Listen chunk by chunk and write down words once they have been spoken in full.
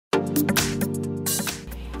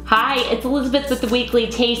Hi, it's Elizabeth with the Weekly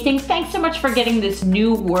Tasting. Thanks so much for getting this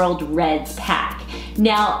New World Reds pack.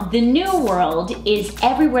 Now, the New World is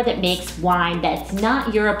everywhere that makes wine that's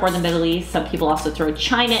not Europe or the Middle East. Some people also throw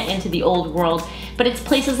China into the Old World, but it's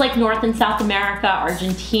places like North and South America,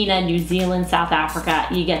 Argentina, New Zealand, South Africa.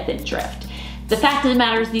 You get the drift. The fact of the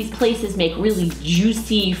matter is these places make really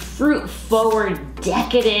juicy, fruit-forward,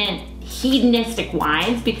 decadent, hedonistic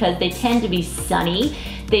wines because they tend to be sunny.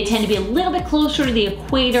 They tend to be a little bit closer to the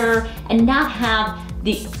equator and not have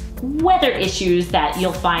the weather issues that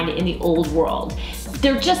you'll find in the Old World.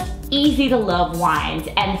 They're just easy to love wines,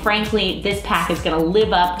 and frankly, this pack is gonna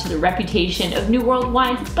live up to the reputation of New World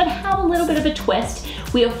wines, but have a little bit of a twist.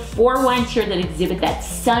 We have 4 wines here that exhibit that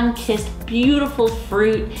sun-kissed, beautiful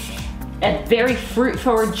fruit, a very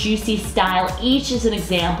fruit-forward, juicy style. Each is an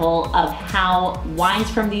example of how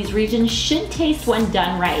wines from these regions should taste when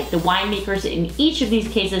done right. The winemakers in each of these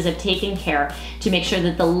cases have taken care to make sure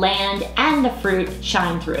that the land and the fruit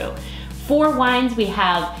shine through. 4 wines, we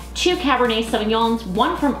have 2 Cabernet Sauvignons,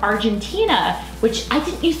 one from Argentina, which I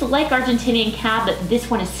didn't used to like Argentinian Cab, but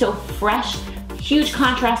this one is so fresh. Huge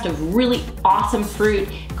contrast of really awesome fruit,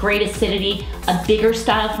 great acidity, a bigger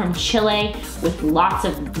style from Chile with lots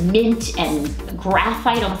of mint and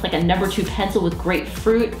graphite, almost like a number 2 pencil with great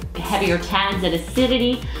fruit, heavier tannins and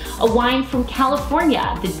acidity. A wine from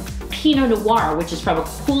California, the Pinot Noir, which is from a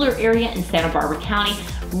cooler area in Santa Barbara County.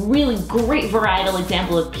 Really great varietal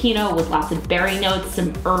example of Pinot with lots of berry notes,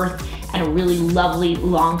 some earth, and a really lovely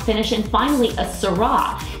long finish. And finally, a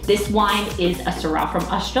Syrah. This wine is a Syrah from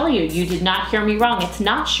Australia. You did not hear me wrong. It's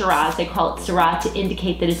not Shiraz. They call it Syrah to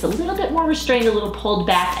indicate that it's a little bit more restrained, a little pulled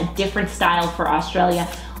back, a different style for Australia.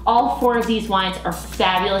 All 4 of these wines are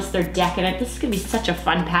fabulous. They're decadent. This is gonna be such a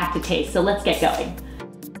fun pack to taste, so let's get going.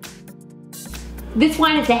 This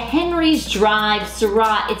wine is a Henry's Drive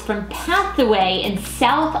Syrah. It's from Pathway in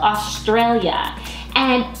South Australia.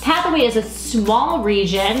 And Pathway is a small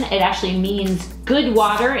region. It actually means good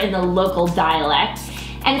water in the local dialect.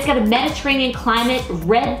 And it's got a Mediterranean climate,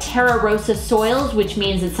 red Terra Rosa soils, which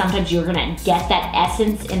means that sometimes you're gonna get that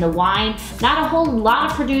essence in the wine. Not a whole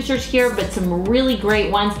lot of producers here, but some really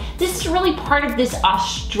great ones. This is really part of this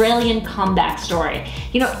Australian comeback story.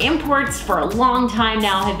 You know, imports for a long time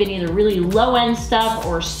now have been either really low-end stuff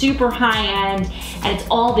or super high-end, and it's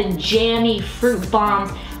all been jammy fruit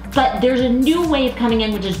bombs. But there's a new wave coming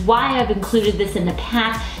in, which is why I've included this in the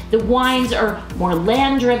pack. The wines are more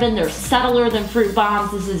land-driven, they're subtler than fruit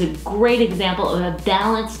bombs. This is a great example of a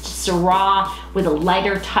balanced Syrah with a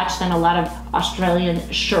lighter touch than a lot of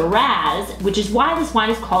Australian Shiraz, which is why this wine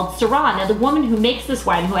is called Syrah. Now, the woman who makes this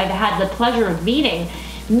wine, who I've had the pleasure of meeting,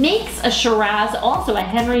 makes a Shiraz, also a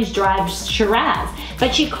Henry's Drive Shiraz,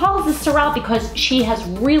 but she calls it Syrah because she has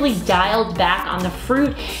really dialed back on the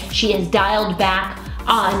fruit. She has dialed back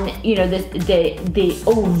on, you know, the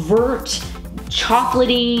overt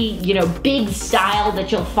chocolatey, you know, big style that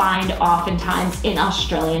you'll find oftentimes in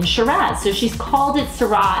Australian Shiraz. So she's called it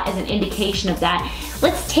Syrah as an indication of that.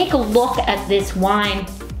 Let's take a look at this wine.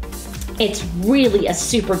 It's really a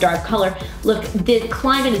super dark color. Look, the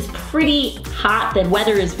climate is pretty hot. The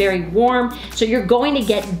weather is very warm. So you're going to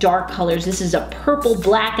get dark colors. This is a purple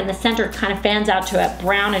black in the center. It kind of fans out to a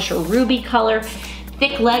brownish or ruby color.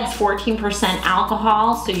 Thick legs, 14%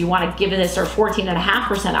 alcohol, so you want to give this, or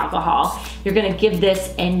 14.5% alcohol. You're going to give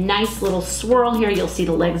this a nice little swirl here. You'll see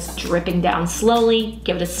the legs dripping down slowly.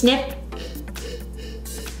 Give it a sniff.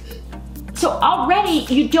 So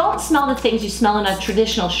already you don't smell the things you smell in a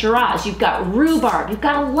traditional Shiraz. You've got rhubarb, you've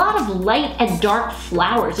got a lot of light and dark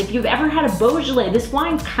flowers. If you've ever had a Beaujolais, this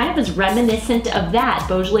wine kind of is reminiscent of that.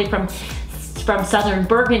 Beaujolais from southern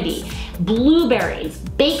Burgundy. Blueberries,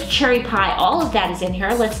 baked cherry pie, all of that is in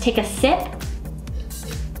here. Let's take a sip.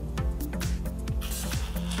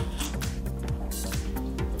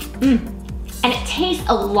 And it tastes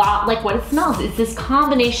a lot like what it smells. It's this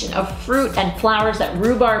combination of fruit and flowers. That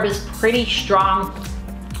rhubarb is pretty strong,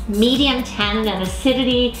 medium tannin and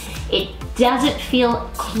acidity. It doesn't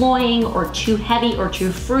feel cloying or too heavy or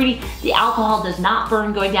too fruity. The alcohol does not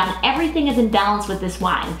burn going down. Everything is in balance with this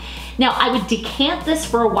wine. Now, I would decant this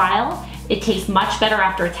for a while. It tastes much better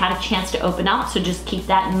after it's had a chance to open up, so just keep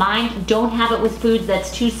that in mind. Don't have it with food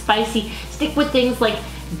that's too spicy. Stick with things like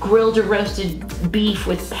grilled or roasted beef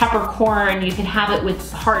with peppercorn. You can have it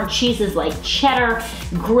with hard cheeses like cheddar,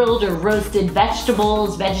 grilled or roasted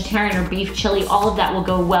vegetables, vegetarian or beef chili. All of that will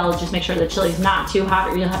go well. Just make sure the chili's not too hot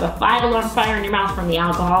or you'll have a 5-alarm fire in your mouth from the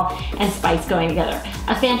alcohol and spice going together.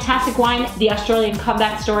 A fantastic wine, the Australian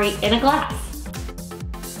comeback story in a glass.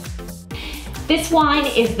 This wine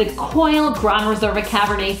is the Koyle Gran Reserva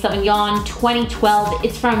Cabernet Sauvignon 2012.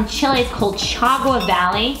 It's from Chile's Colchagua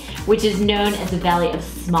Valley, which is known as the Valley of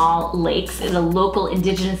Small Lakes in the local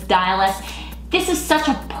indigenous dialect. This is such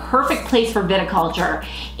a perfect place for viticulture.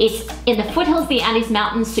 It's in the foothills of the Andes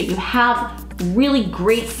Mountains, so you have really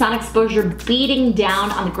great sun exposure beating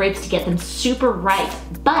down on the grapes to get them super ripe,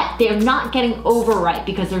 but they're not getting overripe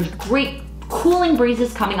because there's great cooling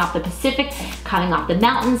breezes coming off the Pacific, coming off the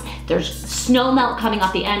mountains. There's snow melt coming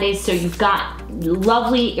off the Andes, so you've got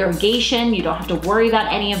lovely irrigation. You don't have to worry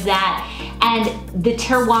about any of that. And the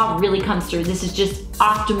terroir really comes through. This is just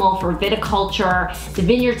optimal for viticulture. The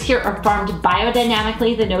vineyards here are farmed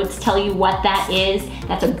biodynamically. The notes tell you what that is.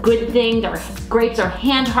 That's a good thing. Their grapes are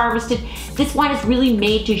hand harvested. This wine is really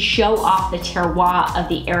made to show off the terroir of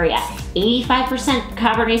the area. 85%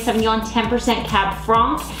 Cabernet Sauvignon, 10% Cab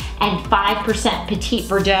Franc, and 5% Petit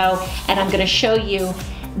Verdot. And I'm gonna show you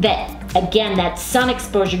that, again, that sun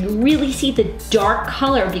exposure, you really see the dark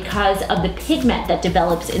color because of the pigment that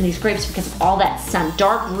develops in these grapes because of all that sun.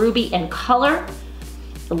 Dark ruby in color.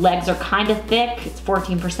 The legs are kind of thick. It's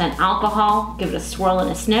 14% alcohol. Give it a swirl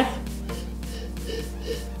and a sniff.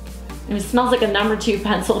 And it smells like a number 2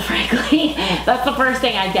 pencil, frankly. That's the first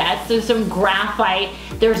thing I get. So some graphite.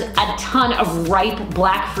 There's a ton of ripe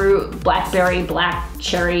black fruit, blackberry, black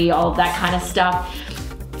cherry, all of that kind of stuff.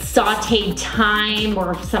 Sauteed thyme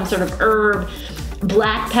or some sort of herb,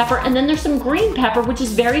 black pepper, and then there's some green pepper, which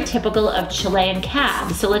is very typical of Chilean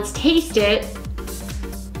Cab. So let's taste it.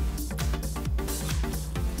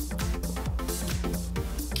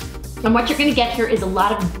 And what you're gonna get here is a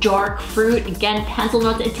lot of dark fruit. Again, pencil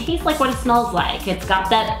notes. It tastes like what it smells like. It's got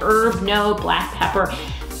that herb note, black pepper.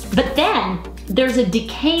 But then there's a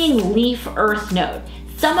decaying leaf earth note.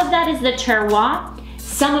 Some of that is the terroir.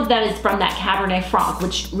 Some of that is from that Cabernet Franc,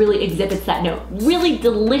 which really exhibits that note. Really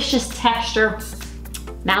delicious texture.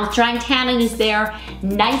 Mouth-drying tannin is there.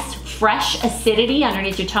 Nice, fresh acidity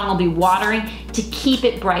underneath your tongue will be watering to keep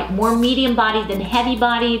it bright. More medium-bodied than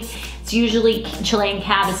heavy-bodied. It's usually Chilean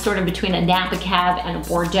Cab is sort of between a Napa Cab and a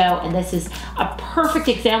Bordeaux, and this is a perfect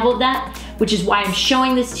example of that, which is why I'm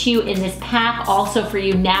showing this to you in this pack. Also for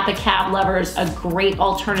you Napa Cab lovers, a great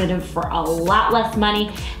alternative for a lot less money.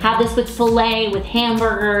 Have this with filet, with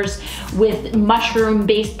hamburgers, with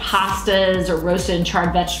mushroom-based pastas or roasted and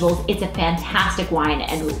charred vegetables. It's a fantastic wine,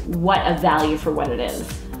 and what a value for what it is.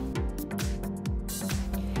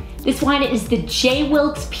 This wine is the J.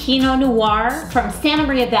 Wilkes Pinot Noir from Santa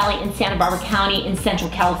Maria Valley in Santa Barbara County in Central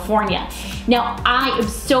California. Now, I am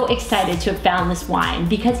so excited to have found this wine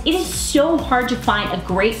because it is so hard to find a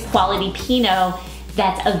great quality Pinot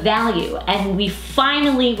that's of value, and we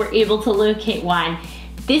finally were able to locate one.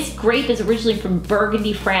 This grape is originally from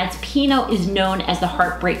Burgundy, France. Pinot is known as the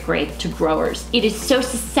heartbreak grape to growers. It is so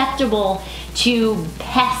susceptible to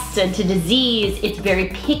pests and to disease. It's very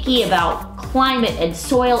picky about climate and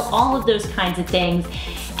soil, all of those kinds of things.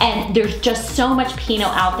 And there's just so much Pinot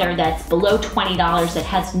out there that's below $20 that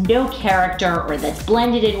has no character or that's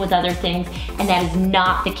blended in with other things, and that is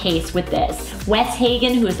not the case with this. Wes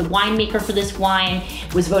Hagen, who is the winemaker for this wine,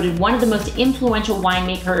 was voted one of the most influential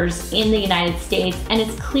winemakers in the United States, and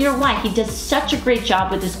it's clear why. He does such a great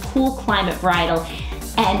job with this cool climate varietal.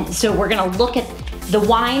 And so we're gonna look at the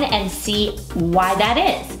wine and see why that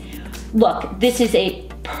is. Look, this is a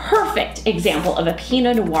perfect example of a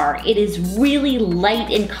Pinot Noir. It is really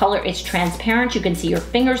light in color. It's transparent. You can see your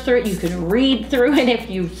fingers through it. You can read through it if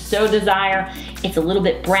you so desire. It's a little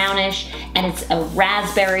bit brownish, and it's a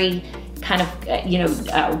raspberry kind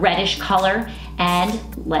of, reddish color. And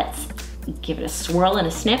let's give it a swirl and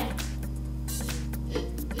a sniff.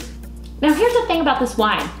 Now here's the thing about this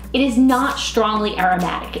wine. It is not strongly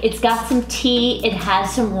aromatic. It's got some tea, it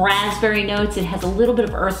has some raspberry notes, it has a little bit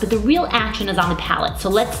of earth, but the real action is on the palate. So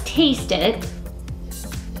let's taste it.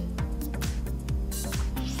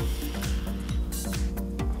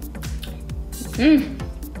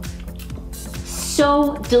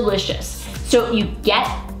 So delicious. So you get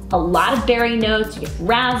a lot of berry notes, you get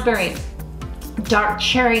raspberry, dark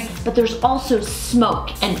cherry, but there's also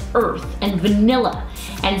smoke and earth and vanilla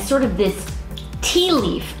and sort of this tea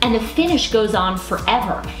leaf, and the finish goes on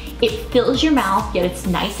forever. It fills your mouth, yet it's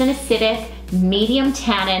nice and acidic, medium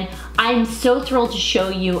tannin. I'm so thrilled to show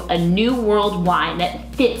you a New World wine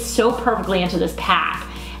that fits so perfectly into this pack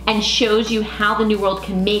and shows you how the New World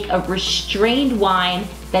can make a restrained wine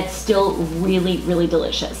that's still really, really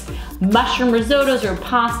delicious. Mushroom risottos or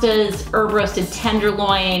pastas, herb roasted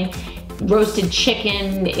tenderloin, roasted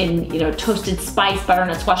chicken in toasted spice,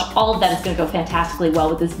 butternut squash, all of that is going to go fantastically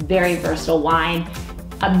well with this very versatile wine.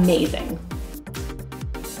 Amazing.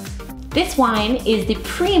 This wine is the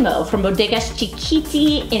Primmo from Bodegas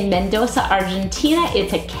Cicchitti in Mendoza, Argentina.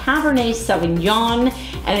 It's a Cabernet Sauvignon.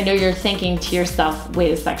 And I know you're thinking to yourself,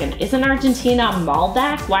 wait a second, isn't Argentina a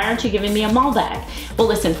Malbec? Why aren't you giving me a Malbec? Well,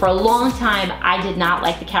 listen, for a long time, I did not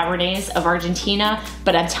like the Cabernets of Argentina,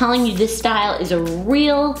 but I'm telling you, this style is a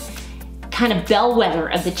real kind of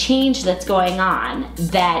bellwether of the change that's going on,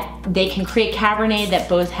 that they can create Cabernet that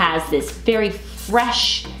both has this very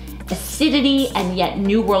fresh acidity and yet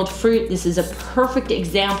new world fruit. This is a perfect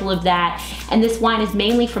example of that. And this wine is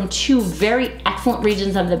mainly from two very excellent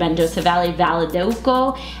regions of the Mendoza Valley,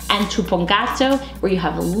 Valledupar and Tupungato, where you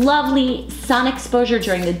have lovely sun exposure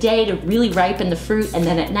during the day to really ripen the fruit, and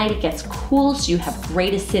then at night it gets cool, so you have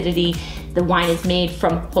great acidity. The wine is made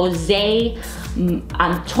from Jose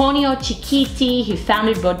Antonio Cicchitti. He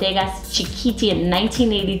founded Bodegas Cicchitti in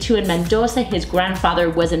 1982 in Mendoza. His grandfather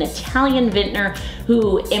was an Italian vintner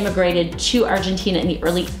who immigrated to Argentina in the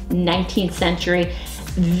early 19th century.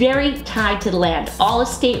 Very tied to the land. All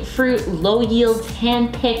estate fruit, low yields,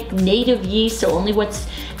 hand-picked, native yeast, so only what's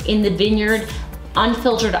in the vineyard,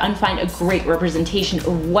 unfiltered, unfined, a great representation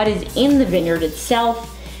of what is in the vineyard itself.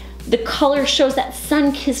 The color shows that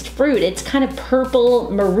sun-kissed fruit. It's kind of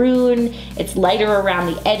purple, maroon. It's lighter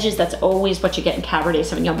around the edges. That's always what you get in Cabernet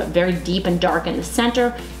Sauvignon, but very deep and dark in the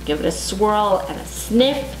center. Give it a swirl and a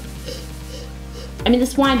sniff. I mean,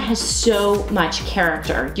 this wine has so much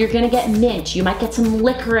character. You're gonna get mint. You might get some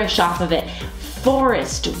licorice off of it.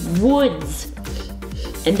 Forest, woods.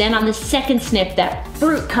 And then on the second sniff, that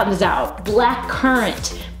fruit comes out. Black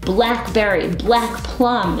currant, blackberry, black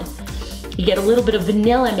plum. You get a little bit of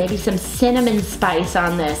vanilla, maybe some cinnamon spice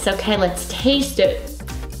on this. Okay, let's taste it.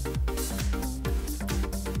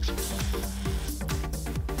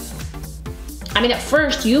 I mean, at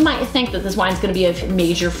first, you might think that this wine's gonna be a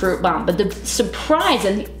major fruit bomb, but the surprise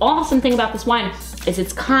and the awesome thing about this wine is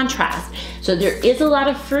its contrast. So there is a lot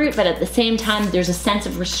of fruit, but at the same time, there's a sense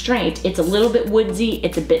of restraint. It's a little bit woodsy,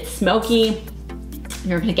 it's a bit smoky.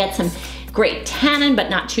 You're gonna get some great tannin, but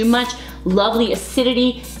not too much. Lovely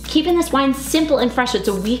acidity. Keeping this wine simple and fresh. It's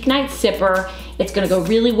a weeknight sipper. It's gonna go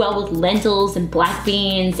really well with lentils and black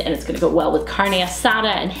beans, and it's gonna go well with carne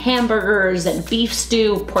asada and hamburgers and beef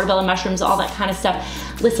stew, portobello mushrooms, all that kind of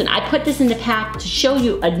stuff. Listen, I put this in the pack to show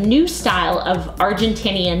you a new style of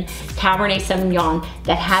Argentinian Cabernet Sauvignon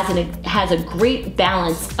that has a great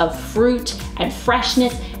balance of fruit and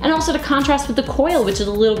freshness, and also to contrast with the Koyle, which is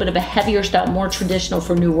a little bit of a heavier style, more traditional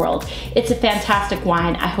for New World. It's a fantastic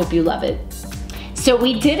wine. I hope you love it. So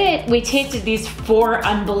we did it. We tasted these 4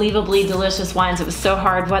 unbelievably delicious wines. It was so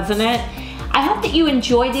hard, wasn't it? I hope that you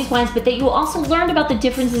enjoyed these wines, but that you also learned about the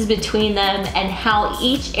differences between them and how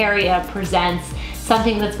each area presents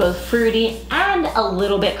something that's both fruity and a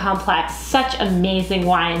little bit complex. Such amazing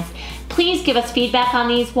wines. Please give us feedback on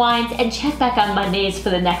these wines and check back on Mondays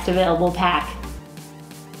for the next available pack.